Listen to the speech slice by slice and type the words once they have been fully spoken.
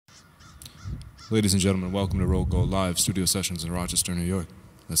Ladies and gentlemen, welcome to Roll Go Live studio sessions in Rochester, New York.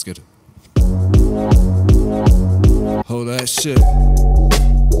 Let's get it. Hold that shit.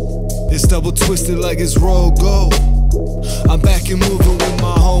 It's double twisted like it's roll go. I'm back and moving with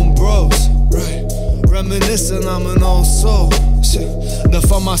my home bros. Right. Reminiscing, I'm an old soul. Shit.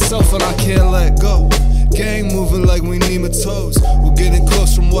 Enough on myself and I can't let go. Gang moving like we nematodes. We're getting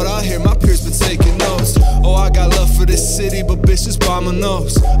close from what I hear. My peers been taking notes. Oh, I got love for this city, but bitch, just by my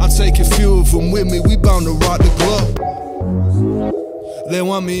nose. I'm taking few of them with me. We bound to rock the globe. They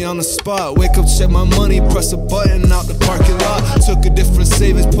want me on the spot. Wake up, check my money, press a button out the parking lot. Took a different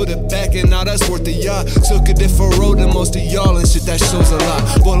savings, put it back, and now that's worth a yacht. Took a different road than most of y'all, and shit, that shows a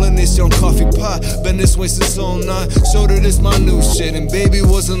lot. Boiling this young coffee pot, been this way since 09. Showed her this my new shit, and baby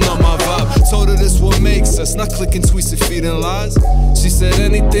wasn't on my vibe. Told her this what makes us, not clicking tweets and feeding lies. She said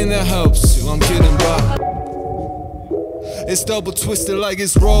anything that helps you, I'm getting by. It's double twisted like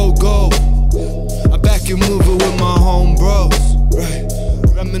it's roll go. I'm back and moving with my home bros. Right.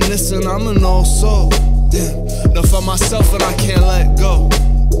 Reminiscing, I'm an old soul. Damn, enough of myself and I can't let go.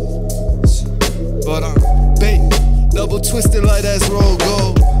 But I'm bait, double twisted like that's roll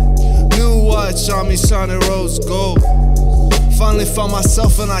gold. New watch on me shining rose gold. Finally found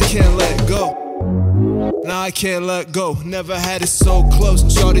myself and I can't let go. Now I can't let go, never had it so close.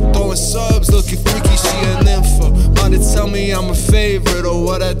 Shorty throwing subs, looking freaky, she an info. Mind to tell me I'm a favorite or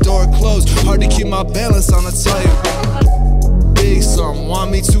what that door closed. Hard to keep my balance on a tire. Big something,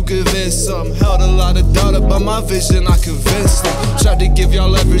 want me to convince some. Held a lot of doubt about my vision, I convinced them. Tried to give y'all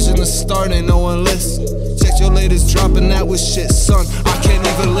leverage in the start, ain't no one listened. Check your latest dropping, that was shit, son. I can't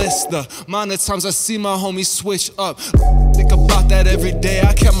even list the amount of times I see my homies switch up. Think about that every day,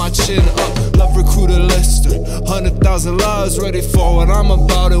 I kept my chin up. Love recruiter Lister, 100,000 lives ready for what I'm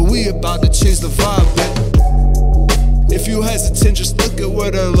about, and we about to change the vibe, bitch. If you hesitant, just look at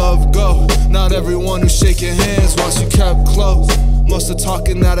where their love go. Not everyone who's shaking hands wants you kept close. Most are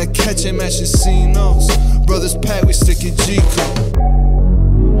talking out of catching matching C-notes. Brothers pack, we stick in G-code.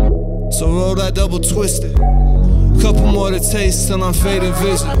 So roll that double twisted. Couple more to taste till I'm fading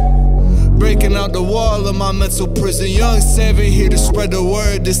vision. Breaking out the wall of my mental prison. Young savvy here to spread the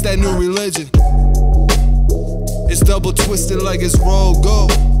word, this that new religion. It's double twisted like it's roll go.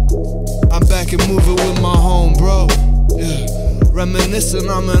 I'm back and moving with my home bro. Yeah. Reminiscing,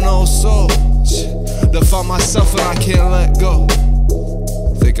 I'm an old soul. To find myself and I can't let go.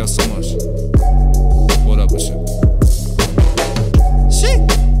 Thank y'all so much.